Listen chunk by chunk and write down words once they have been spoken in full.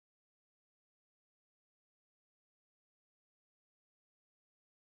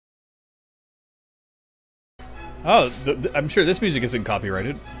Oh, I'm sure this music isn't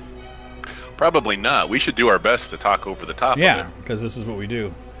copyrighted. Probably not. We should do our best to talk over the top of it. Yeah, because this is what we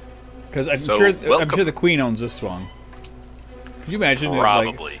do. Because I'm So, sure welcome. the Queen owns this song. Could you imagine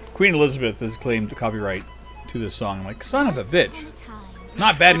Probably. if, like, Queen Elizabeth has claimed copyright to this song? I'm like, son of a bitch.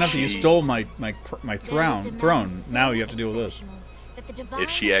 Not bad enough that you stole my throne. Now you have to deal with this. If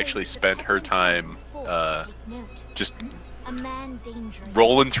she actually spent her time just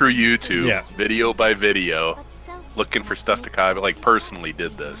rolling through YouTube, Yeah. video by video, looking for stuff to copy, like personally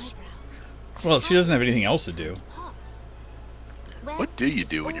did this. Well, she doesn't have anything else to do. What do you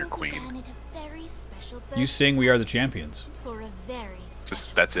do when you're queen? You sing "We Are the Champions."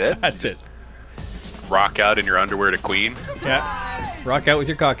 Just that's it? That's it. Just rock out in your underwear to Queen? Yeah. Rock out with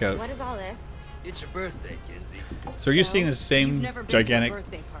your cock out. What is all this? It's your birthday, Kinsey. So are you seeing the same gigantic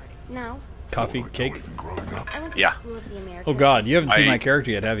No. coffee cake? I went to Yeah. school at the American Oh God, you haven't seen I- my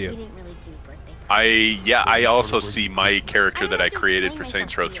character yet, have We you? didn't really do birthday I also see my character that I created for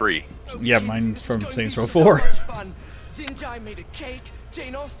Saints Row 3. Yeah, mine's from Saints Row 4. Zinjai made a cake.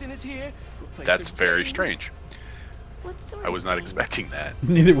 Jane Austen is here. We'll play That's some very games. strange. What sort I was not of expecting that.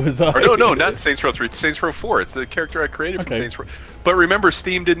 Neither was I. Or no, not Saints Row 3, Saints Row 4. It's the character I created from Okay. Saints Row. But remember,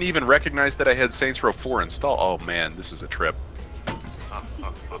 Steam didn't even recognize that I had Saints Row 4 installed. Oh man, this is a trip.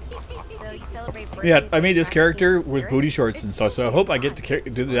 So you celebrate Yeah, birthdays I made with this character practice with spirit? booty shorts and stuff, so I hope I get to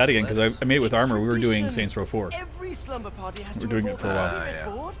do that again, because I made it with armor. We were doing Saints Row 4. Every slumber party has We're to doing it involve for a while. a spirit Yeah.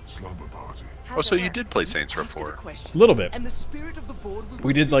 board. How's Oh, so it you work? did play Saints Row Ask it a 4. question, A little bit. and the spirit of the board will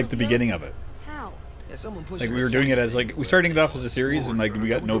We did like the reveal beginning answer. of it. How? Yeah, someone pushes Like we the were doing it sign. as like we starting it off as a series, and like we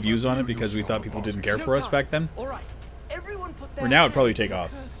got no views on it because we thought people didn't care for us back then. All right. Everyone put Where their now it'd probably hand take on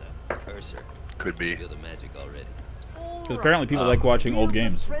the off. cursor. Could be. Feel the magic already. Because apparently people like watching old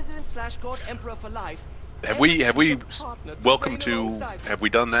games. President/God Emperor for life. Have we welcome to have we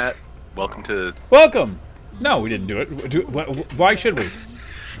done that? Welcome to Welcome. No, we didn't do it. Why should we?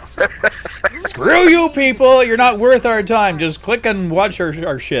 Screw you, people! You're not worth our time. Just click and watch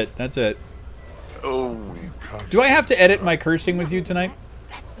our shit. That's it. Oh Do I have to edit my cursing with you tonight?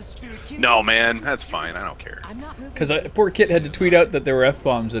 That's the spirit kid. no, man, that's fine. I don't care. Because poor Kit had to tweet out that there were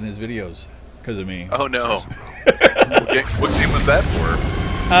F-bombs in his videos because of me. Oh no. What game was that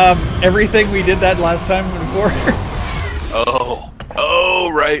for? Everything we did that last time before. Oh,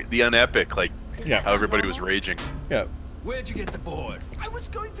 right, the unepic, like Yeah. how everybody was raging. Yeah. Where'd you get the board? I was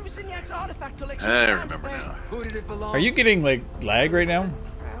going through Zinyax's artifact collection. I and remember found it now. there. Who did it belong Are you getting like lag right now?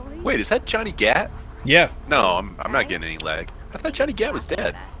 Crowley? Wait, is that Johnny Gat? Yeah. No, I'm not getting any lag. I thought Johnny Gat was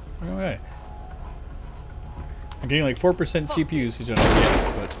dead. Okay. I'm getting like 4% CPU usage on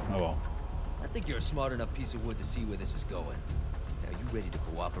OBS, but oh well. I think you're a smart enough piece of wood to see where this is going. Now, you ready to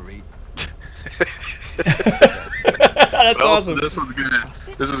cooperate? That's Well, awesome. this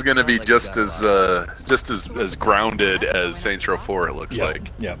is gonna be just as grounded as Saints Row 4. It looks Yeah.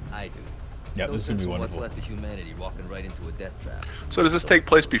 like. Yeah. I do. Yeah. No This is gonna sense be in what's wonderful. left of humanity walking right into a death trap. So does this take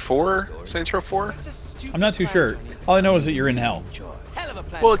place before Saints Row 4? I'm not too sure. All I know is that you're in hell. Hell of a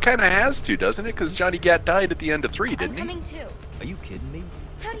plan. Well, it kind of has to, doesn't it? Because Johnny Gat died at the end of 3, I'm didn't he? coming too. Are you kidding me?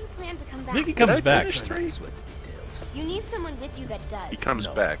 How do you plan to come I think he back? comes Did I back. finish 3? Sweat the details. You need someone with you that does. He comes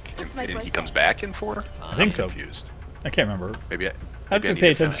No. back. It's my And he birthday. comes back in 4? I think so. Confused. I can't remember. Maybe I I have maybe to I pay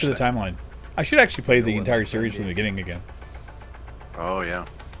need to attention to the finish that. timeline. I should actually play the entire series from the beginning again. Oh yeah.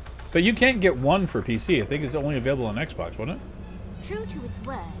 But you can't get one for PC. I think it's only available on Xbox, wasn't it? True to its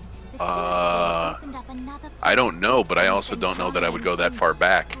word, the spirit opened up another I don't know, but I portal also and don't know sent that I would go that giants far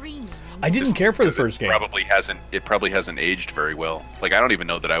back. screaming I didn't Just care for the 'cause it first game. probably hasn't aged very well. Like I don't even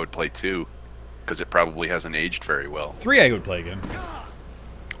know that I would play 2 because it probably hasn't aged very well. 3 I would play again.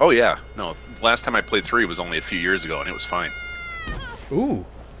 Oh yeah. No, last time I played 3 was only a few years ago and it was fine. Ooh.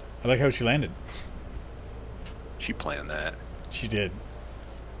 I like how she landed. She planned that. She did.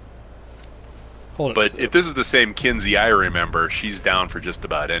 Hold But it. if this is the same Kinsey I remember, she's down for just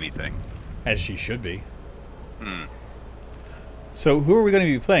about anything. As she should be. Hmm. So who are we going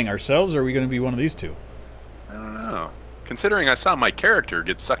to be playing? Ourselves, or are we going to be one of these two? I don't know. Considering I saw my character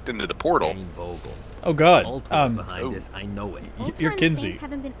get sucked into the portal. Vogel. Oh God. behind this, I know it. You're Ultron and Kinsey. Saints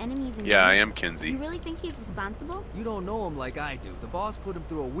haven't been enemies in Yeah, I years. am Kinsey. You really think he's responsible? You don't know him like I do. The boss put him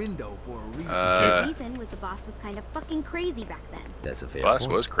through a window for a reason. The reason was the boss was kind of fucking crazy back then. That's a fair Bus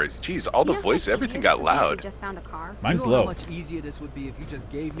point. was crazy. Jeez, all the You know how voice, much everything easier got this would be if we loud. just found a car. Mine's you know low. how much easier this would be if you just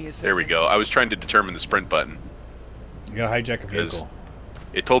gave me a There we go. I was trying to determine the sprint button. You got to hijack a Because vehicle.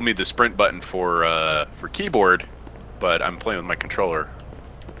 it told me the sprint button for keyboard, but I'm playing with my controller.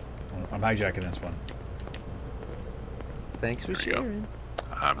 I'm hijacking this one. Thanks for There you go. sharing.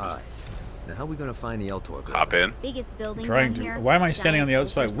 I'm just Alright. Now how are we gonna find the Eltor building? hop in. Biggest building Trying down to. here. Why am I standing on the Giant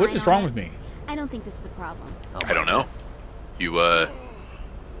outside? poster What sign is on wrong it. with me? I don't think this is a problem. I don't know. You,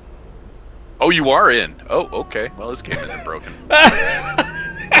 Oh, you are in. Oh, okay. Well, this game isn't broken. Just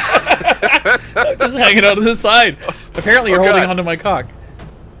hanging out to the side. Apparently, you're holding God. onto my cock.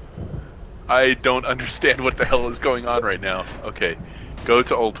 I don't understand what the hell is going on right now. Okay. Go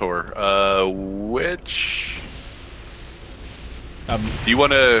to Ultor. Which... do you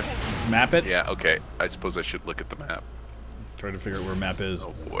want to... Map it? Yeah, okay. I suppose I should look at the map. Try to figure out where map is.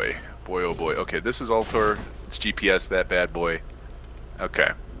 Oh, boy. Boy, oh, boy. Okay, this is Ultor. It's GPS, that bad boy.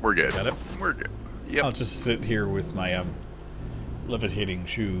 Okay. We're good. Got it? We're good. Yep. I'll just sit here with my levitating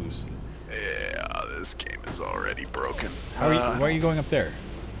shoes. Yeah, this game is already broken. How are you, why are you going up there?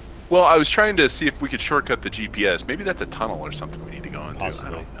 Well, I was trying to see if we could shortcut the GPS. Maybe that's a tunnel or something we need to go into.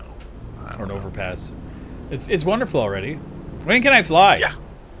 Possibly. I don't know. Or an overpass. It's wonderful already. When can I fly? Yeah.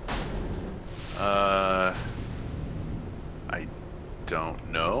 I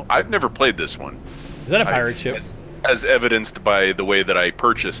don't know. I've never played this one. Is that a pirate ship? As evidenced by the way that I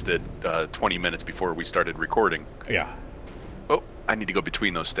purchased it 20 minutes before we started recording. Yeah. Oh, I need to go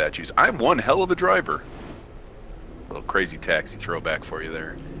between those statues. I'm one hell of a driver. Little crazy taxi throwback for you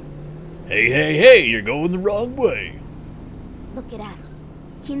there. Hey, hey, hey! You're going the wrong way. Look at us.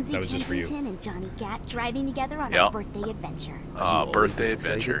 Kinsey That was just for you. Kensington and Johnny Gat driving together on Yep. a birthday adventure. Birthday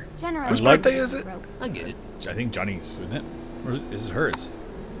adventure. General Whose like- birthday is it? I get it. I think Johnny's, isn't it? Or is it hers?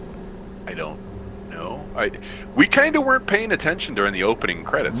 I don't know. We kind of weren't paying attention during the opening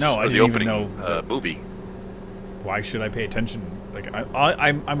credits. No, I or the didn't even opening know movie. Why should I pay attention? Like,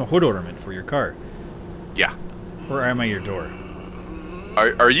 I'm a hood ornament for your car. Yeah. Or am I your door?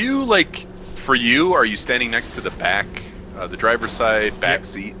 Are you like, for you? Are you standing next to the back, the driver's side back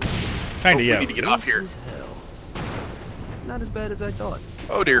seat? Kinda, We yeah. need to get off here. This is hell. Not as bad as I thought.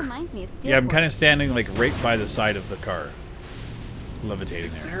 Oh dear. Reminds me of Yeah, I'm Steelport. kind of standing like right by the side of the car, levitating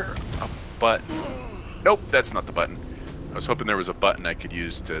Is there. there a button? Nope, that's not the button. I was hoping there was a button I could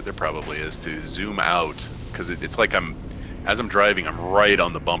use to. There probably is to zoom out because it's like as I'm driving, I'm right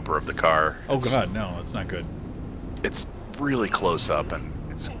on the bumper of the car. Oh It's- god, no, that's not good. It's really close up, and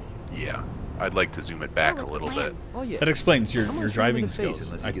yeah. I'd like to zoom it back a little bit. Oh yeah. That explains your I'm gonna shoot him driving in the face skills.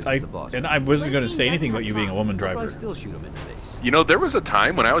 unless he gets the boss. And I wasn't going to say anything about you being a woman I'll probably driver. still shoot him in the face. You know, there was a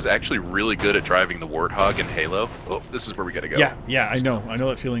time when I was actually really good at driving the Warthog in Halo. Oh, this is where we gotta go. Yeah, I know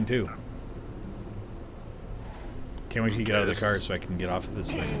that feeling too. Can't wait to get out of the car so I can get off of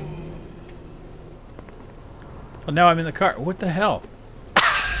this thing. Well, now I'm in the car. What the hell?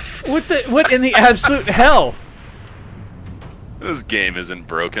 What in the absolute hell? This game isn't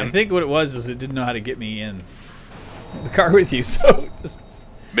broken. I think what it was is it didn't know how to get me in the car with you, so just...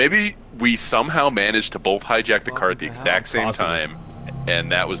 Maybe we somehow managed to both hijack the car at the exact same Possibly. time,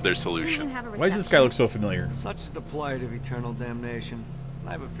 and that was their Shouldn't you solution. have a Why does this guy look so receptionist? familiar? Such is the plight of eternal damnation.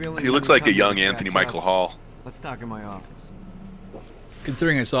 I have a feeling He looks when like a we come young to Anthony catch Michael up. Hall. Let's talk in my office.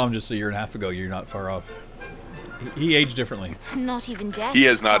 Considering I saw him just a year and a half ago, you're not far off. He aged differently. Not even death. He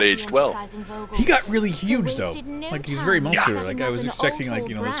has not stopped the aged well. enterprising Vogel. He got really huge They though. wasted no Like he's time very in muscular. setting Like I up was an expecting like,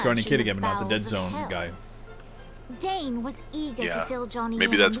 Ultor the scrawny branch kid in again, but not the bowels dead of zone hell. guy. Dane was eager Yeah. to fill Johnny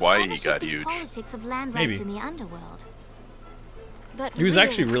Maybe in that's on the why he ever-shifting got huge. politics of land Maybe. rights in the underworld. But He was real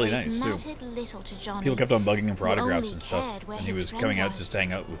actually really estate nice, too. mattered little to Johnny, People kept on bugging him for who autographs only and stuff, cared where and he his was friend coming out was. just to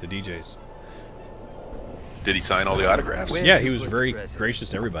hang out with the DJs. Did he sign all the autographs? Where- Yeah, did he you was put the very present? gracious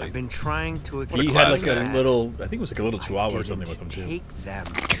to everybody. I've been trying to He a had like classic. a little, I think it was like a little chihuahua or something didn't with him too. Take them.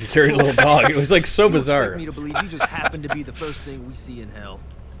 He carried a little dog. It was like so You expect bizarre. me to believe you just happen to be the first thing we see in hell.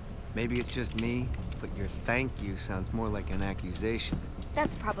 Maybe it's just me, but your thank you sounds more like an accusation.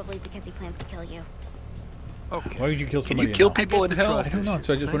 That's probably because he plans to kill you. Okay. Why would you kill Can somebody? you in kill hell? people in hell? I don't know.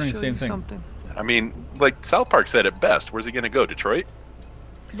 So I just Can I wondering the show same you thing. something? I mean, like South Park said it best. Where's he gonna go? Detroit?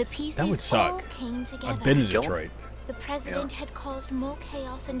 The pieces That would all suck. came together. I've been to Kill him? Detroit. The president had caused more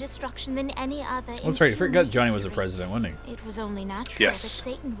chaos and destruction than any other. That's right. I forgot human Johnny was the history. president, wasn't he? It was only natural Yes. that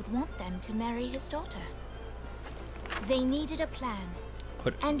Satan would want them to marry his daughter. They needed a plan.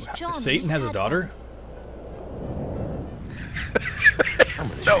 What? And Johnny Satan has a had daughter?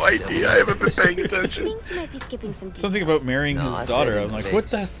 No idea. I haven't been paying I attention. think you might be skipping some details. Something about marrying No, I his said daughter. in I'm the like, face. what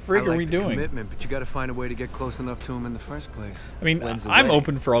the frig I are like we the doing? commitment, but you got to find a way to get close enough to him in the first place. I mean, When's the I'm wedding?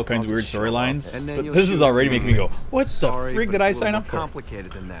 open for all kinds of I'll weird just show up, storylines, and then but you'll this is shoot already me. making me go, what Sorry, the frig but did I it's a sign little up more for?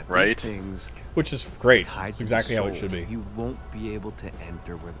 complicated than that. Right? These things Which is great. tied It's to exactly the how it soul. should be. You won't be able to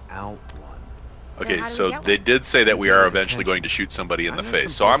enter without one. Okay, how do we so get they one? did say that we are eventually going to shoot somebody in I the know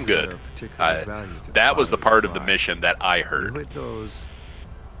face, some so I'm places good. that are particularly valued to That was the follow part your of the vibe. mission that I You heard. hit those,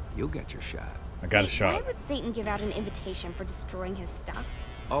 you'll get your shot. I got a Wait, shot. Why would Satan give out an invitation for destroying his stuff?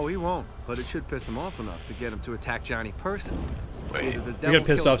 Oh, he won't, but it should piss him off enough to get him to attack Johnny personally. Wait. Either the You devil got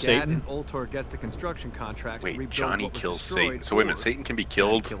pissed kills off Gad Satan? and Ultor gets the construction contracts to Wait, rebuild Johnny what was kills destroyed, Satan. So wait a minute, or Satan can be Johnny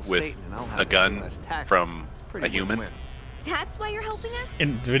killed kills with Satan and I'll have a to pay gun less taxes. from Pretty a human? win-win. That's why you're helping us?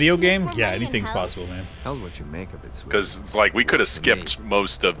 In the video To make game, more yeah, money in anything's hell? possible, man. How's what you make of it, sweetie? Because it's like we could have skipped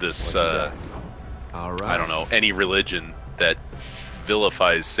most of this. All right. I don't know, any religion that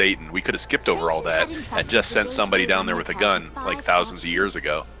vilifies Satan. We could have skipped over all that and just sent somebody down there with a gun like thousands of years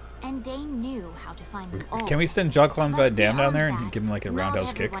ago. And Dane knew how to find them all. Can we send Jean-Claude Van But Damme down there beyond and give him like a that, roundhouse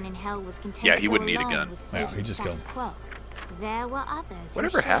not kick? everyone in hell was content Yeah, to he go wouldn't need a along gun. with Yeah, Satan's he just status killed. quo. There were others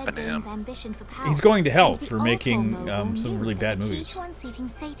Whatever who shared happened to Dane's him? ambition for power. He's going to hell And the for old making Mogul some knew really that bad the key movies. to unseating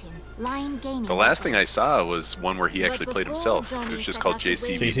Satan lay in gaining The last thing I weapons. saw was one where he But actually played before himself. It Johnny was just set called out to wage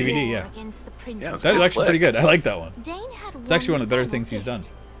JCVD. JCVD, war yeah. against the Prince Yeah, it of was That was good actually pretty flick. good. I like that one. Dane had It's actually one of the better one things he's done.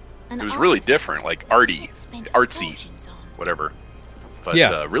 gift, an It was really army different, like that arty, he had spent artsy, fortunes on. whatever. But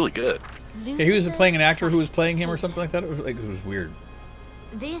Yeah. really good. Yeah, he was playing an actor who was Lucifer's playing him or fight. something like that. It was weird.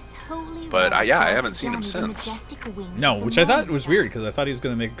 This holy But, relic yeah, I granted haven't seen him Johnny the since. majestic wings No, of the which I thought morning was star. weird because I thought he was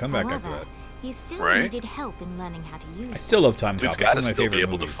going to make a comeback after However, that. he still Right? needed help in learning how to use I it. still love Time Dude's Cop. It's got one to of my still be favorite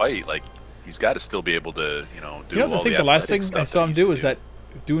able movies. to fight. Like, he's got to still be able to, do You know, all I think the the last thing athletic I stuff saw that him he do used was to that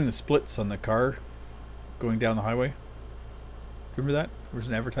doing the splits on the car going down the highway. Remember that? There was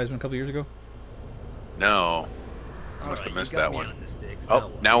an advertisement a couple years ago. No. I must have missed that one. Oh,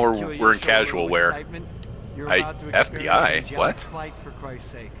 now we're in casual wear. FBI? What? Flight, for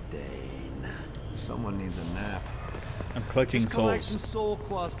Christ's sake. Dane. Someone needs a nap. I'm collecting Just collect souls. some soul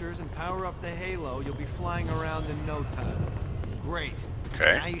clusters and power up the halo. You'll be flying around in no time. Great.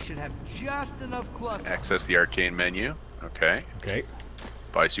 Okay. Now you should have just enough clusters. Access the arcane menu. Okay. Okay.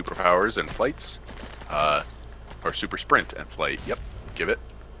 Buy superpowers and flights. Or super sprint and flight. Yep. Give it.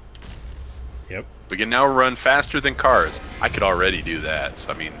 Yep. We can now run faster than cars. I could already do that.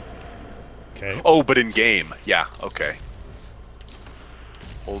 So I mean. Okay. Oh, but in game. Yeah. Okay.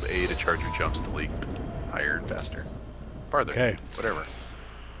 Hold A to charge your jumps to leap higher and faster. Farther. Okay. Whatever.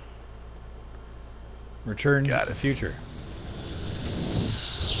 Return Got to the it. future.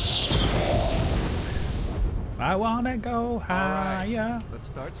 I wanna go higher. Let's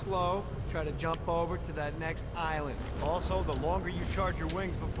start slow. Try to jump over to that next island. Also, the longer you charge your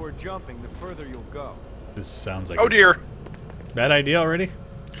wings before jumping, the further you'll go. This sounds like Oh it's dear. a bad idea already.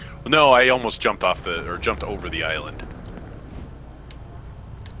 No, I almost jumped off jumped over the island.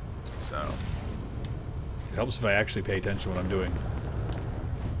 So. It helps if I actually pay attention to what I'm doing.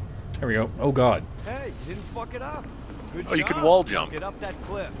 There we go. Oh God. Hey, you didn't fuck it up. Good Oh, you can job. wall jump. Get up that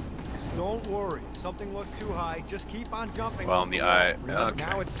cliff. Don't worry. If something looks too high, just keep on jumping. Well, off in the wall. eye- Remember, okay.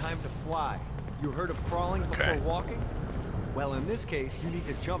 now it's time to fly. You heard of crawling before Okay. walking? Well, in this case, you need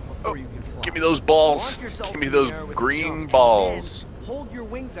to jump before you can fly. Give me those balls. Launch yourself Give me in the those air with a green jump, and balls. then hold your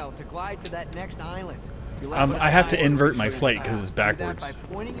wings out to glide to that next island. You'll I have to fly invert over my your flight path. 'cause it's Do that backwards. by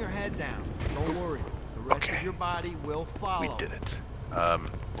pointing your head down. Don't worry. The rest Okay. of your body will follow. We did it.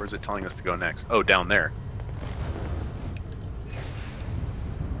 Where's it telling us to go next? Oh, down there.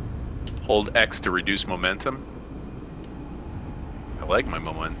 Hold X to reduce momentum. I like my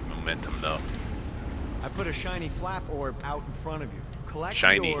momentum though. I put a shiny flap orb out in front of you. Collect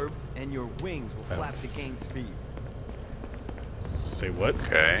Shiny. the orb, and your wings will flap to gain speed. Say what?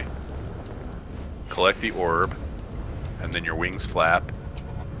 Okay. Collect the orb, and then your wings flap.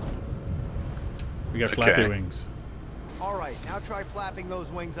 We got flappy Okay. wings. All right, now try flapping those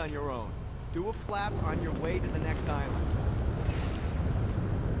wings on your own. Do a flap on your way to the next island.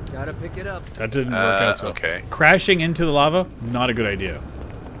 Gotta pick it up. That didn't work out so well. Okay. Crashing into the lava, not a good idea.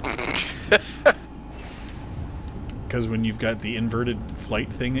 Because when you've got the inverted flight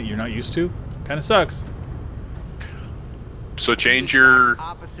thing that you're not used to, kind of sucks. So change your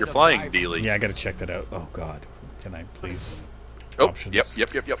Opposite of flying vibrate. dealie. Yeah, I gotta check that out. Oh God, can I please? Oh, Options.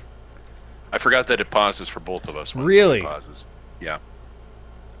 yep. I forgot that it pauses for both of us. When Really? someone pauses. Yeah.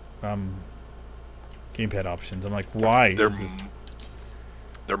 Gamepad options. I'm like, why? There, This is-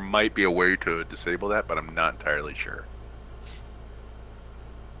 there might be a way to disable that, but I'm not entirely sure.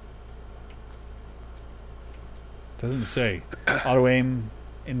 doesn't say. Auto aim,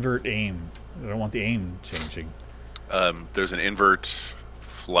 invert aim. I don't want the aim changing. There's an invert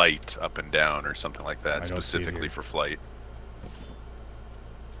flight up and down or something like that, I don't see it specifically here. for flight.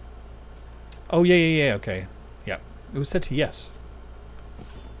 Oh yeah. Okay. Yeah. It was set to yes.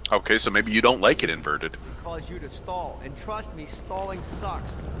 Okay, so maybe you don't like it inverted. Cause you to stall, and trust me, stalling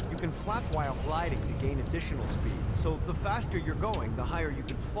sucks. You can flap while gliding to gain additional speed. So the faster you're going, the higher you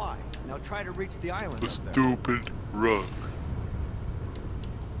can fly. Now try to reach the island. up there. Stupid rug.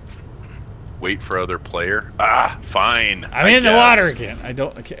 Wait for other player. Ah, fine. I'm I in the guess. water again. I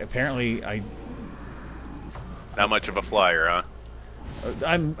don't. Okay, apparently, I. Not much of a flyer, huh?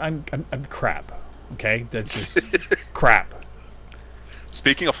 I'm crap. Okay, that's just crap.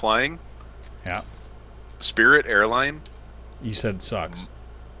 Speaking of flying, Yeah. Spirit Airline You said it sucks.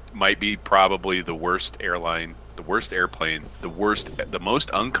 might be probably the worst airline, the worst airplane, the most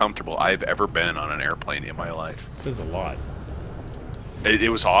uncomfortable I've ever been on an airplane in my life. Says a lot.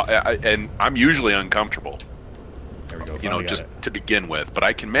 It was, and I'm usually uncomfortable, There we go. you know, finally got just it. to begin with, but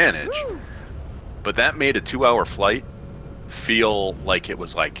I can manage. But that made a 2-hour flight feel like it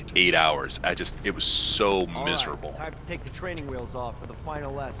was like 8 hours. It was so All right, miserable. time to take the training wheels off for the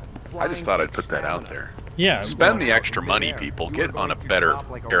final lesson. I just Flying thought I'd takes put that out stamina. there. Yeah. Spend well, the extra money, Midair, people. you are Get on a going to better drop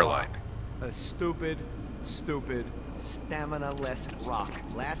like a airline. rock. A stupid, stamina-less rock.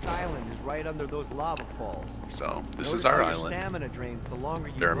 Last island is right under those lava falls. So this Notice is our how your island. Stamina drains the longer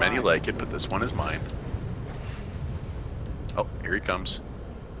you There are many ride. like it, but this one is mine. Oh, here he comes.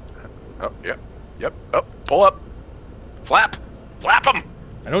 Oh, yep. Oh, pull up. Flap him.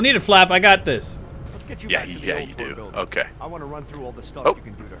 I don't need a flap. I got this. Let's get you Yeah, back to the yeah, old you tour do. building. Okay. I want to run through all the stuff Oh. you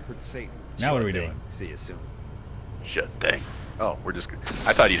can do to hurt Satan. Now what are we Sure doing? thing. See you soon. Shit thing. Oh, we're just.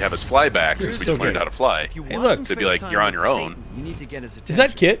 I thought you'd have us fly back since we so just learned good. how to fly. If you Hey, want look. some So it'd be like, face you're on time your with own. Satan, you need to get his attention. Is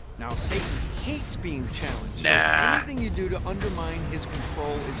that Kit? Now, Satan hates being challenged. Nah. So anything you do to undermine his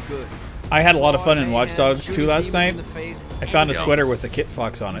control is good. I had a lot of fun in Claw Watch hand, Dogs shoot 2 a last demon night. in the face, I found a Yeah. sweater with a Kit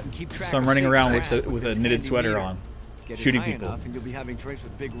Fox on it. keep track So I'm of running Satan's around tracks with a this knitted handy sweater meter. on, Get it shooting high people. enough and you'll be having drinks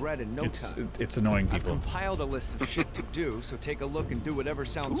with Big Red in no time. It's annoying I've people. compiled a list of shit to do, so take a look and do whatever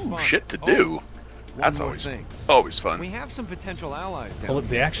sounds Ooh, fun. shit to Oh, do. one That's more always thing. always We fun. have some potential allies down Well, here.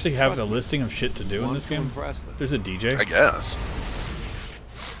 they actually have a Trust me, listing of shit to do in want this to game. impress them. There's a I DJ. guess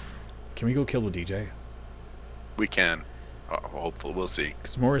Can we go kill the DJ? we can. Hopefully, we'll see.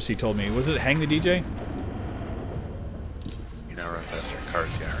 Because Morrissey told me, was it hang the DJ? You now run faster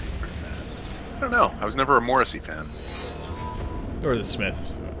cards. Yeah, I already learned that. I don't know. I was never a Morrissey fan. Or the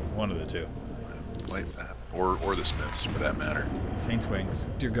Smiths? One of the two. Like that, or the Smiths for that matter. Saints Wings.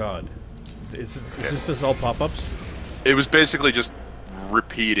 Dear God. Is this all pop-ups? It was basically just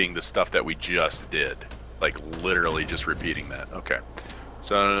repeating the stuff that we just did. Like, literally just repeating that. Okay.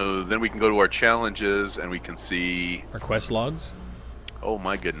 So then we can go to our challenges and we can see... Our quest logs? Oh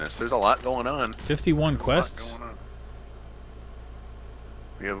my goodness, there's a lot going on. 51 A lot quests? going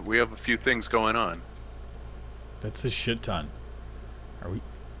on. We have a few things going on. That's a shit ton.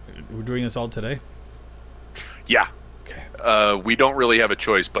 We're doing this all today? Yeah. Okay. We don't really have a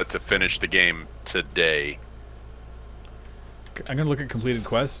choice but to finish the game today. I'm going to look at completed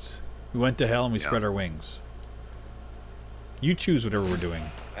quests. We went to hell and we Yeah. spread our wings. You choose whatever we're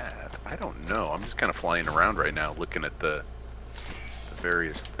doing. I don't know. I'm just kind of flying around right now looking at the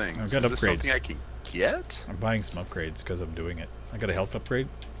various things. I've got Is this upgrades. something I can get? I'm buying some upgrades because I'm doing it. I got a health upgrade.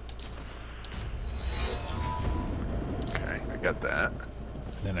 Okay, I got that.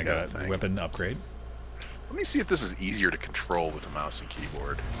 Then I Got a got a thing. weapon upgrade. Let me see if this is easier to control with a mouse and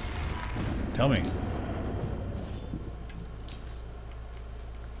keyboard. Tell me.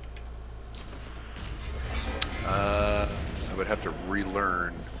 I would have to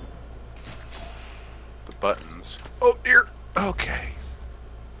relearn the buttons. Oh dear. Okay.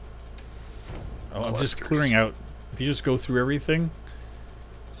 Oh, I'm just Clusters. clearing out. If you just go through everything,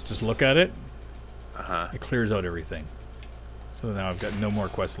 just look at it, Uh-huh. it clears out everything. So now I've got no more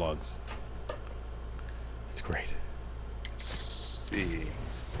quest logs. It's great. See.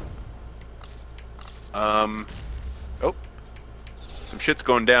 Oh. Some shit's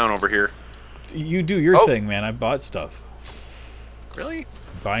going down over here. You do your Oh. thing, man. I bought stuff. Really?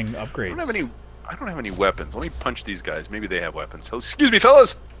 Buying I upgrades. don't have any weapons. Let me punch these guys. Maybe they have weapons. Oh, excuse me,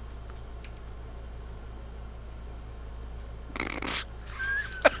 fellas.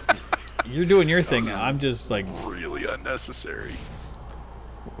 You're doing your thing. I'm just like, Really unnecessary.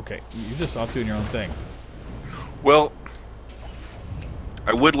 okay, you're just off doing your own thing. Well,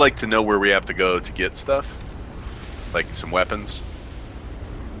 I would like to know where we have to go to get stuff. Like some weapons.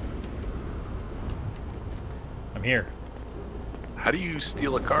 I'm here. How do you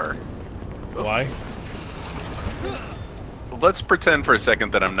steal a car? Why? Let's pretend for a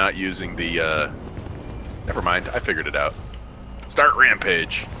second that I'm not using the, Never mind, I figured it out. Start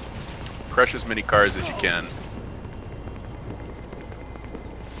rampage. Crush as many cars as you can.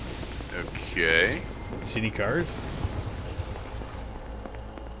 Okay. See any cars?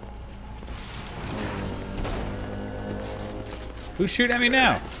 Who's shooting at me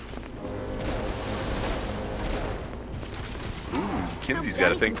now? Ooh, Kinsey's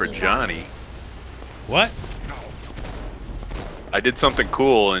got a thing for Johnny. What? I did something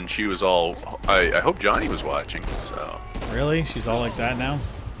cool and she was all... I hope Johnny was watching, so... Really? She's all like that now?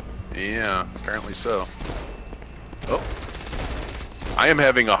 Yeah, apparently so. Oh. I am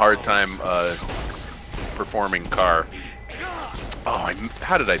having a hard time performing car. Oh,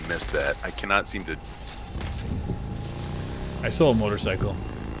 how did I miss that? I cannot seem to... I saw a motorcycle.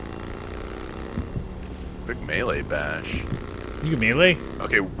 Quick melee bash. You can melee?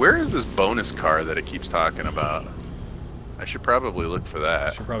 Okay, where is this bonus car that it keeps talking about? I should probably look for I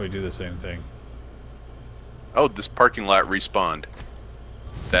that. should probably do the same thing. Oh, this parking lot respawned.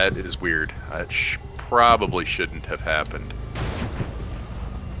 That is weird. That probably shouldn't have happened.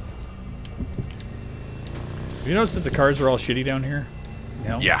 Have you noticed that the cars are all shitty down here?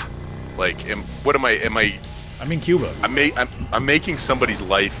 No? Yeah. Like, what am I... I'm in Cuba. I'm making somebody's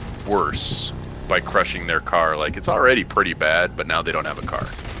life worse by crushing their car. Like, it's already pretty bad, but now they don't have a car.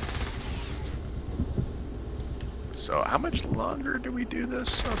 So, how much longer do we do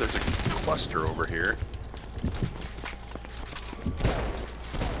this? Oh, there's a cluster over here.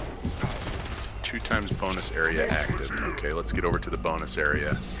 2 times bonus area active. Okay, let's get over to the bonus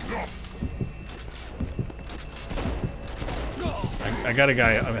area. I got a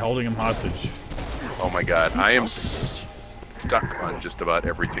guy. I'm holding him hostage. Oh my god, I am stuck on just about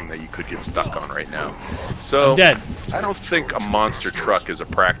everything that you could get stuck on right now. So, I'm dead. I don't think a monster truck is a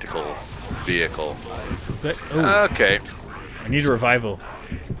practical vehicle. Okay. I need a revival.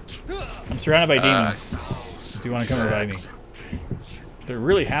 I'm surrounded by demons. Do you want to come revive me? They're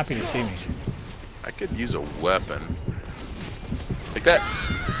really happy to see me. I could use a weapon. Like that.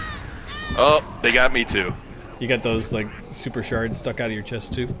 Oh, they got me too. You got those, like, super shards stuck out of your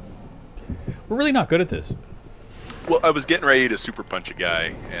chest, too? We're really not good at this. Well, I was getting ready to super punch a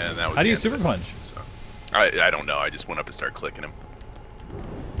guy, and that was How do you super punch? So, I don't know. I just went up and started clicking him.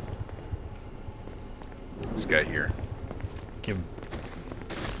 This guy here. Give him.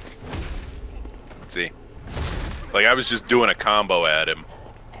 Let's see. Like, I was just doing a combo at him.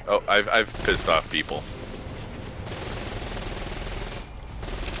 Oh, I've pissed off people.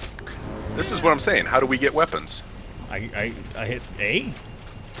 This is what I'm saying. How do we get weapons? I hit A?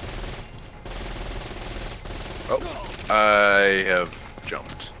 Oh, I have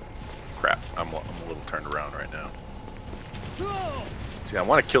jumped. Crap, I'm a little turned around right now. See, I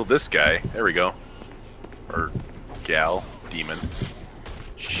want to kill this guy. There we go. Or gal, demon.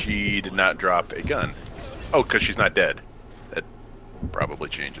 She did not drop a gun. Oh, because she's not dead. That probably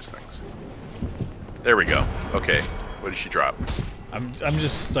changes things. There we go. Okay, what did she drop? I'm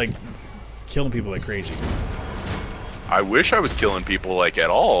just, like, killing people like crazy. I wish I was killing people like at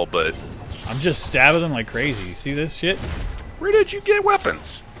all, but I'm just stabbing them like crazy. See this shit? where did you get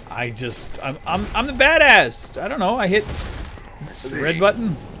weapons? I'm the badass. I don't know. I hit the red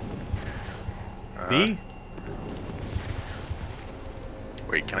button. B.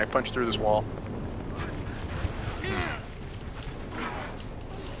 Wait, can I punch through this wall?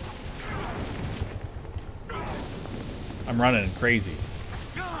 I'm running crazy.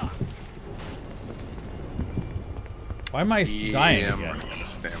 Why am I dying I'm again? running out of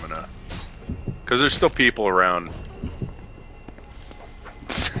stamina. Because there's still people around.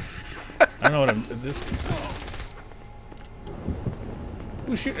 I don't know what I'm. This.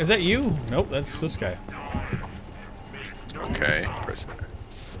 Oh shoot! Is that you? Nope, that's this guy. Okay, press it.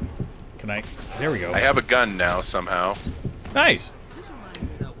 Can I? There we go. I have a gun now somehow. Nice.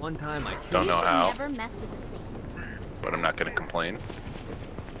 That one time I Don't know You should how, never mess with the saints. but I'm not going to complain.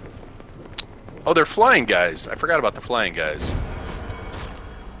 Oh, they're flying guys. I forgot about the flying guys.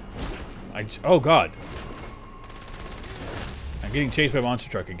 Oh god. I'm getting chased by a monster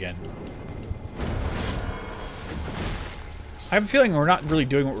truck again. I have a feeling we're not really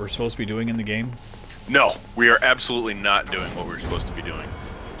doing what we're supposed to be doing in the game. No, we are absolutely not doing what we're supposed to be doing.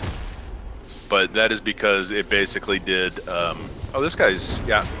 But that is because it basically did... oh, this guy's...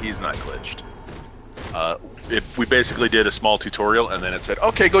 Yeah, he's not glitched. We basically did a small tutorial, and then it said,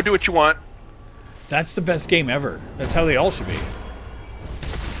 okay, go do what you want. That's the best game ever. That's how they all should be.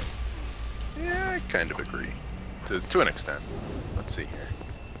 Yeah, I kind of agree. To an extent. Let's see here.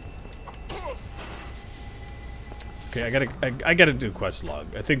 Okay, I gotta do quest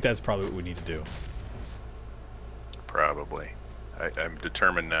log. I think that's probably what we need to do. Probably. I'm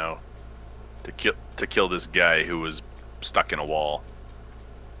determined now to kill this guy who was stuck in a wall.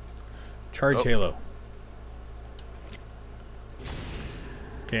 Charge Halo.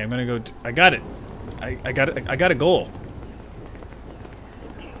 Okay, I'm gonna go. I got it. I got a goal.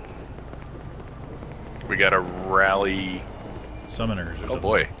 We got a rally. Summoners. Or Oh something.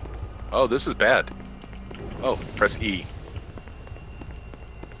 boy. Oh, this is bad. Oh, press E.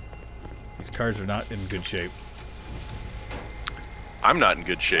 These cars are not in good shape. I'm not in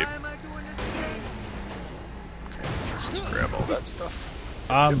good shape. Why am I doing this again? Okay, let's just grab all that stuff.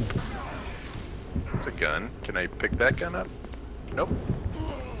 Um, It's a gun. Can I pick that gun up? Nope.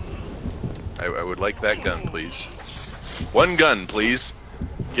 I would like that gun, please. One gun, please.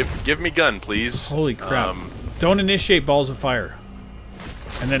 Give me gun, please. Holy crap. Don't initiate balls of fire.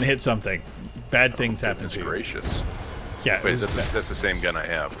 And then hit something. Bad things happen to you. Gracious. Yeah. Wait, that's the same gun I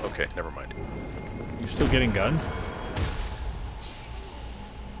have. Okay, never mind. You're still getting guns?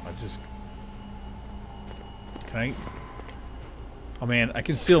 Can I... Oh man, I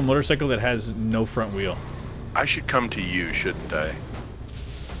can steal a motorcycle that has no front wheel. I should come to you, shouldn't I?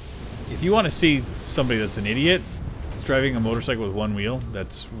 If you want to see somebody that's an idiot, that's driving a motorcycle with one wheel,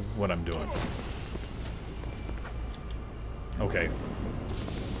 that's what I'm doing. Okay.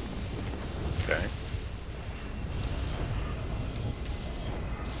 Okay.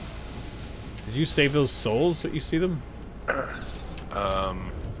 Did you save those souls that you see them?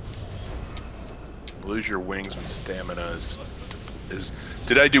 Lose your wings when stamina is...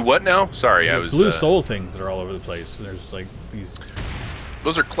 Did I do what now? Sorry, There's I was... blue soul things that are all over the place. There's like these...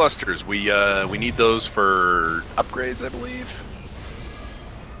 Those are clusters. We need those for upgrades, I believe.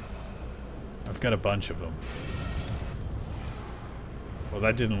 I've got a bunch of them. Well,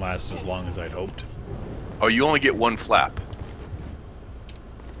 that didn't last as long as I'd hoped. Oh, you only get one flap.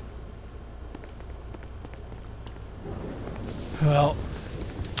 Well...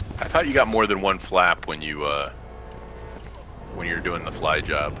 I thought you got more than one flap when you when you're doing the fly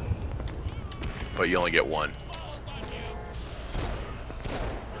job, but you only get one.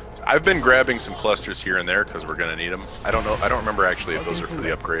 I've been grabbing some clusters here and there because we're gonna need them. I don't know. I don't remember actually if those are for the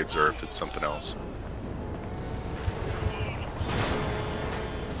upgrades or if it's something else.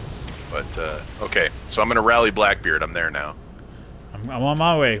 But okay, so I'm gonna rally Blackbeard. I'm there now. I'm on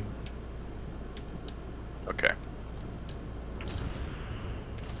my way. Okay.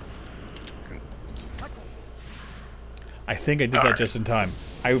 I think I did that just in time.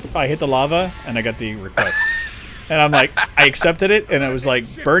 I hit the lava and I got the request. And I'm like, I accepted it and it was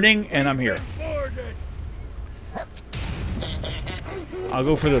like burning and I'm here. I'll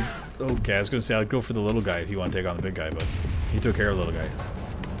go for the... Okay, I was going to say I'll go for the little guy if you want to take on the big guy, but he took care of the little guy.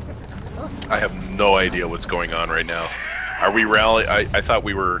 I have no idea what's going on right now. Are we rally? I thought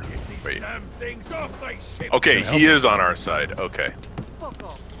we were... Wait. Okay, he is on our side. Okay.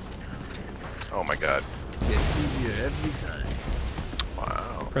 Oh my god. Every time.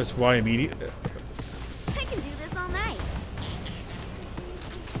 Wow. Press Y immediately. I can do this all night.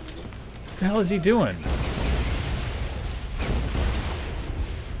 What the hell is he doing?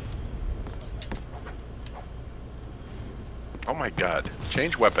 Oh my god.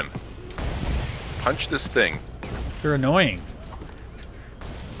 Change weapon. Punch this thing. They're annoying.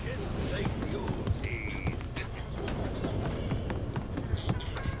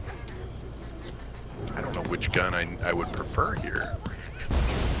 I don't know which gun I would prefer here.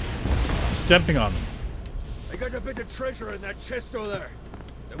 Stepping on them. I got a bit of treasure in that chest over there.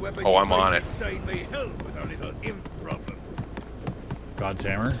 The weapon Oh, I'm on it. inside may help with our little imp problem. God's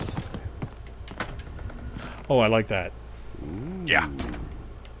hammer. Oh, I like that. Yeah.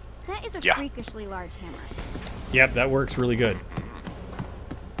 That is a Yeah. freakishly large hammer. Yep, that works really good.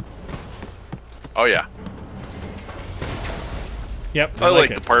 Oh yeah. Yep, I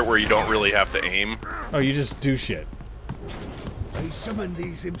like it. the part where you don't really have to aim. Oh, you just do shit. I summoned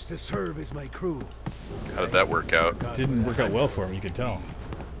these imps to serve as my crew. How did that work out? Didn't work out well for him, you could tell.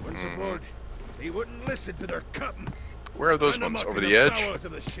 Once aboard, they wouldn't listen to their captain. Where are those Ran ones? amok Over in the edge? bowels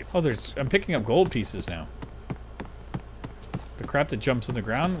of the ship. Oh, I'm picking up gold pieces now. The crap that jumps in the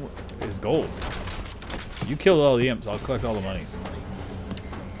ground is gold. You kill all the imps, I'll collect all the monies.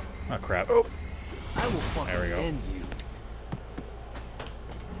 Oh, crap. Oh. I will fucking There we go. end you.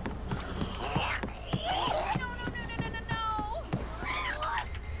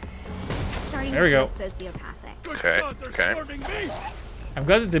 Starting There we to go. feel sociopathic. Good Okay, God, they're okay. swarming me. I'm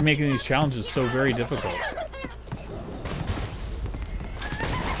glad that they're making these challenges so very difficult.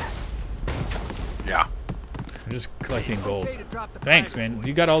 Yeah. I'm just collecting gold. Thanks, man.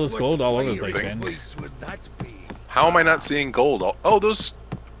 You got all this gold all over the place, man. Place would that be? How am I not seeing gold? Oh, those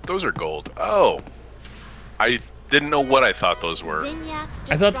are gold. Oh. I didn't know what I thought those were. Zinyax's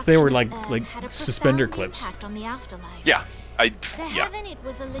I thought they were like destruction had a suspender profound clips. impact on the afterlife. Yeah. For Yeah. heaven, it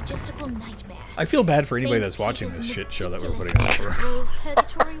was a logistical nightmare. I feel bad for anybody Saint that's watching Peter's this shit show that we're putting on for. drove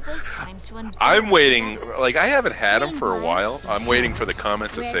purgatory wait times to unbearable I'm waiting, levels. like, I haven't had them for a while. I'm waiting for the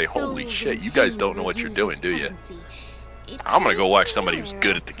comments to say, Where holy souls shit, and you guys don't pain know what were you're used doing, as do you? currency. It I'm gonna go created watch an somebody who's era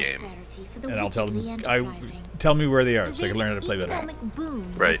good of at the game. prosperity for the And I'll tell them, wickedly enterprising. tell me where they are so I can learn how to play This better. economic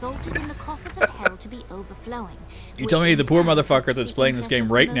boom Right. resulted in the coffers of hell to be overflowing. You tell me the poor motherfucker that's playing this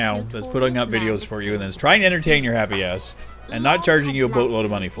game right now, that's putting up videos for you, and then is trying to entertain your happy ass, And not charging you a boatload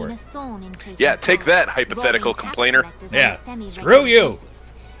of money for it. Yeah, take that, hypothetical complainer. Yeah, screw you!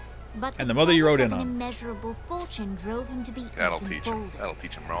 And the mother you rode in on. Immeasurable fortune drove him to be That'll even teach him. bolder. That'll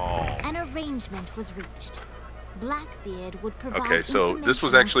teach him wrong. An arrangement was reached. Blackbeard would provide Okay, so this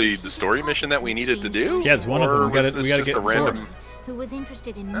was information on actually key the story mission that we needed to do? Yeah, it's one of them. Or We gotta was this get just a it sorted. random... who was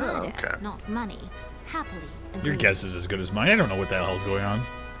interested in Oh, murder, okay. not money, happily Your agreed. guess is as good as mine. I don't know what the hell's going on.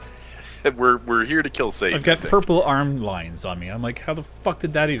 We're here to kill Satan. I've got I think. purple arm lines on me. I'm like, how the fuck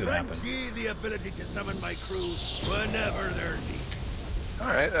did that even happen? Grant ye the ability to summon my crew whenever they're needed.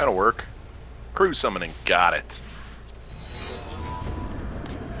 Alright, that'll work. Crew summoning, got it.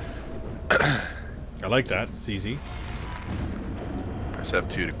 I like that. It's easy. Press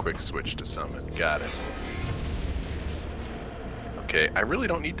F2 to quick switch to summon, got it. Okay, I really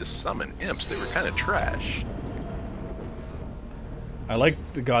don't need to summon imps, they were kind of trash. I like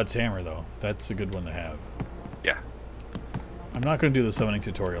the God's Hammer, though. That's a good one to have. Yeah. I'm not going to do the summoning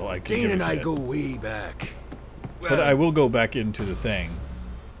tutorial. I can Dane give and a I shit. go way back. But I will go back into the thing.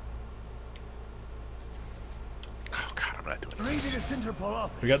 Oh god, I'm not doing Raided this. a Interpol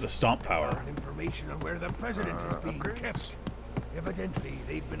office. We got the stomp power. Found information on where the president is being upgrades. kept. Evidently,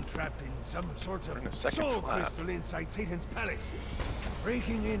 they've been trapped in some sort of In a second soul flap. crystal inside Satan's palace.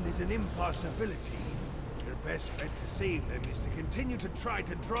 Breaking in is an impossibility. Your best bet to save them is to continue to try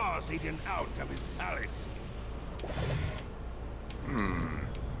to draw Satan out of his palace.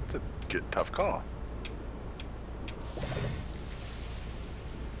 It's a good, tough call.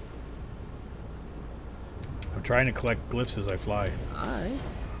 I'm trying to collect glyphs as I fly.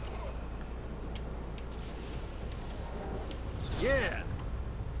 Yeah.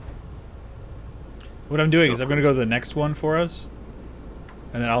 What I'm doing is I'm going to go to the next one for us.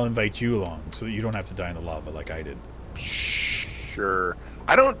 And then I'll invite you along so that you don't have to die in the lava like I did. Sure.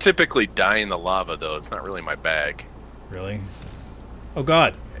 I don't typically die in the lava, though. It's not really my bag. Really? Oh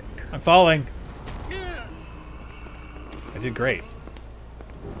god. I'm falling. I did great.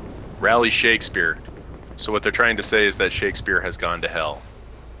 Rally Shakespeare. So what they're trying to say is that Shakespeare has gone to hell.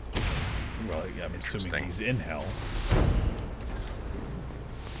 Well, yeah, I'm assuming Interesting. he's in hell.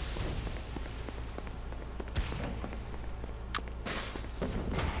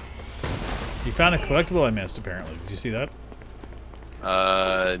 You found a collectible I missed, apparently. Did you see that?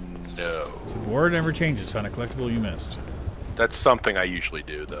 No. It said, WarNev3rChanges found a collectible you missed. That's something I usually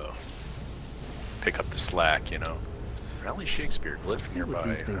do, though. Pick up the slack, you know. Rally Shakespeare, glyph nearby. I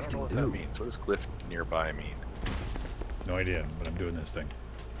these things don't know what can that do. means. What does glyph nearby mean? No idea, but I'm doing this thing.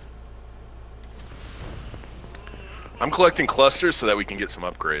 I'm collecting clusters so that we can get some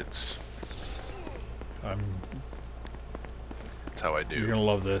upgrades. That's how I do. You're gonna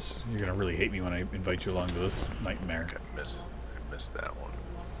love this. You're gonna really hate me when I invite you along to this nightmare. Okay, I missed that one.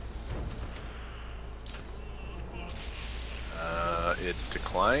 It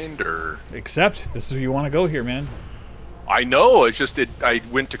declined, or Except, this is where you want to go here, man. I know. It's just I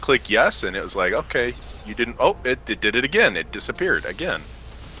went to click yes, and it was like, okay, you didn't. Oh, it did it again. It disappeared again.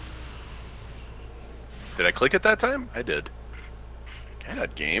 Did I click it that time? I did.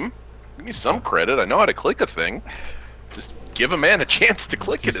 God, game. Give me some credit. I know how to click a thing. Just give a man a chance to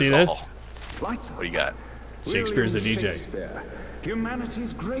click You it. see Is this? all. Lights What do you got? Shakespeare's a William DJ. Shakespeare,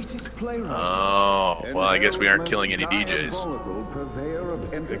 humanity's greatest playwright. Oh, well, I guess we aren't killing any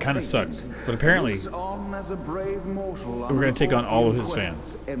DJs. It kind of sucks. But apparently, we're gonna take on all of his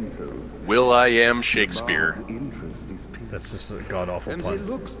fans. Will I am Shakespeare. that's just a god-awful And he pun.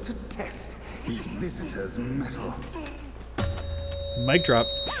 looks to test his visitor's mettle. Mic drop.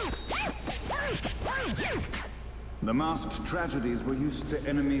 The masked tragedies were used to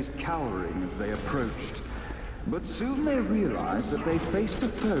enemies cowering as they approached. But soon they realized that they faced a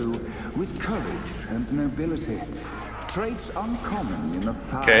foe with courage and nobility. Traits uncommon in the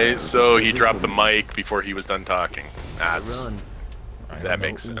fire. Okay, so he dropped the mic before he was done talking. That's I don't That know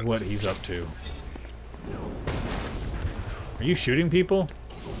makes sense. what he's up to. Are you shooting people?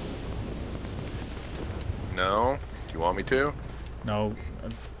 no. Do you want me to? No.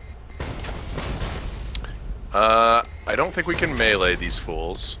 I don't think we can melee these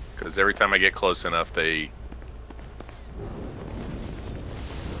fools because every time I get close enough, they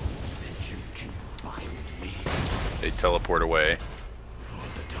teleport away.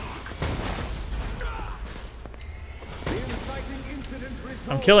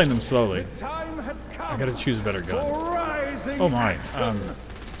 I'm killing them slowly. Time had come I gotta choose a better gun. for rising Oh my.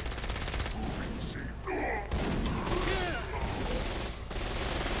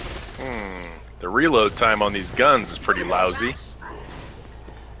 The reload time on these guns is pretty lousy.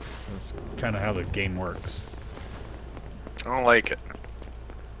 That's kind of how the game works. I don't like it.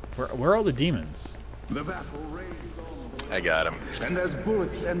 Where are all the demons? The battle raged on. I got him. And as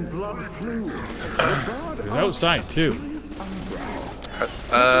bullets and blood flew, the bard There's outside too.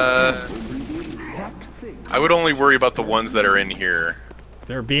 I would only worry about the ones that are in here.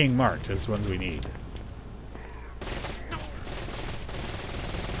 They're being marked as ones we need.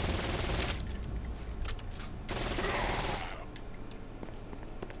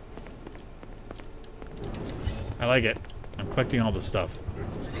 I like it. I'm collecting all the stuff.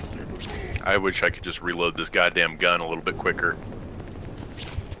 I wish I could just reload this goddamn gun a little bit quicker.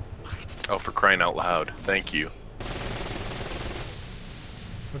 Oh, for crying out loud. Thank you.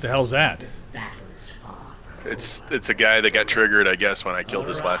 What the hell's that? It's a guy that got triggered, I guess, when I killed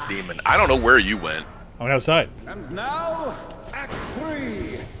this last demon. I don't know where you went. I went outside. And now, Act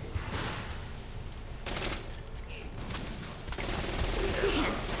 3.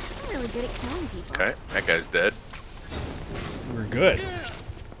 I'm really good at killing people. Okay, that guy's dead. We're good.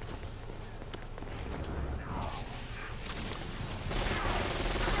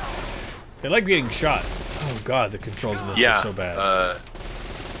 They like getting shot. Oh god, the controls of this Yeah, are so bad.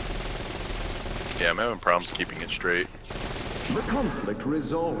 Yeah, I'm having problems keeping it straight. The conflict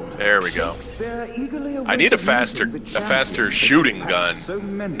resolved. There we go. Shakespeare eagerly I need a awaited meeting the faster champion shooting that gun, has so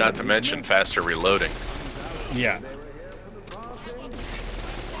many not to of mention his faster reloading. Yeah.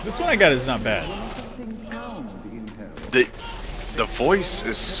 This one I got is not bad. The voice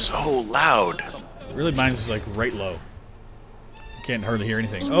is so loud. Really, mine's like right low. Can't hardly hear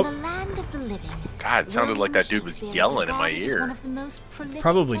anything. In Oh, the land of the living, God, it sounded like that dude was Shakespeare is yelling in my regarded as one ear. of the most prolific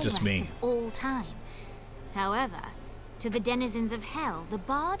Probably just playwrights me. of all time. However, to the denizens of hell, the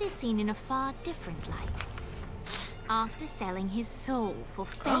bard is seen in a far different light. After selling his soul for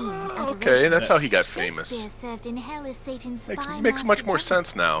fame and adoration, Okay, that's how he got famous. Shakespeare served in hell as Satan's spy Makes much master more general.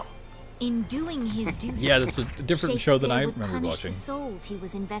 sense now. In doing his duty, yeah, that's a different show than I Shakespeare would remember punish watching. the souls he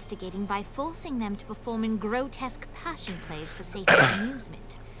was investigating by forcing them to perform in grotesque passion plays for Satan's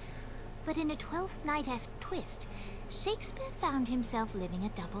amusement. But in a Twelfth Night-esque twist, Shakespeare found himself living a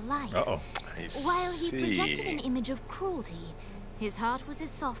double life. Uh-oh. I While he projected see. an image of cruelty, his heart was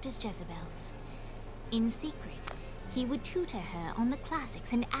as soft as Jezebel's. In secret, he would tutor her on the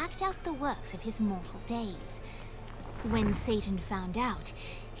classics and act out the works of his mortal days. When Satan found out,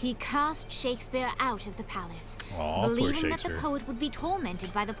 he cast Shakespeare out of the palace, Aw, poor believing that the Shakespeare. poet would be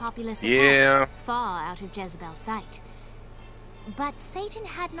tormented by the populace of Yeah. hell, far out of Jezebel's sight. But Satan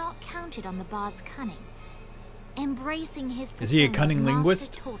had not counted on the bard's cunning. Embracing his Is he a persona of cunning master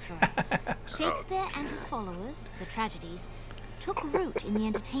linguist? torturer, Shakespeare and his followers, the tragedies, took root in the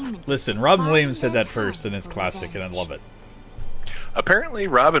entertainment. Listen, Robin biding Williams said their that first, and time it's for classic, and I revenge. love it. Apparently,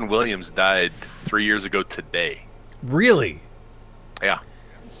 Robin Williams died 3 years ago today. Really? Yeah.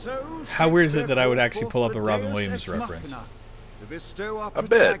 So How weird is it that I would Shakespeare actually called pull up the a Robin Deus Williams ex reference? machina to bestow our A bit.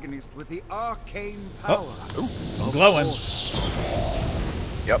 protagonist with the arcane power. Oh, I'm glowing.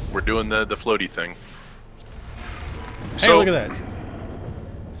 Yep, we're doing the floaty thing. Hey, look at that.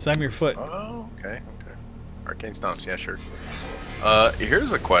 Slam your foot. Oh, okay. Arcane stomps, yeah, sure.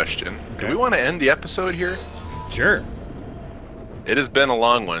 Here's a question. Do Okay. we want to end the episode here? Sure. It has been a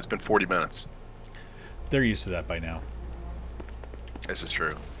long one. It's been 40 minutes. They're used to that by now. This is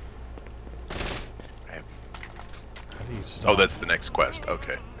true. How do you stop? Oh, that's the next quest.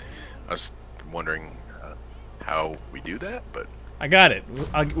 Okay. I was wondering how we do that, but I got it.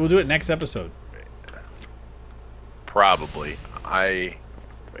 We'll do it next episode. probably. Wait.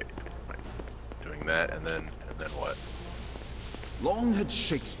 Doing that and then what? Long had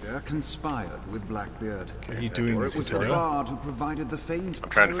Shakespeare conspired with Blackbeard. Are you doing For this it was the tutorial? bard who provided the famed I'm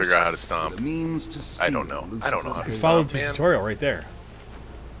trying to figure out how to poet stomp. the means to steal I don't know. I don't know how to Lucifer's stomp. Follow the man. tutorial right there.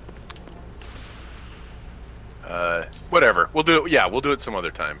 Whatever. We'll do it. Yeah, we'll do it some other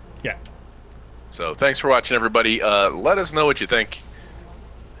time. Yeah. So thanks for watching, everybody. Let us know what you think.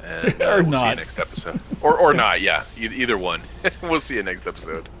 And, Or we'll see you not. next episode. Or not, yeah. Either one. We'll see you next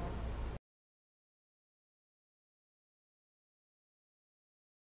episode.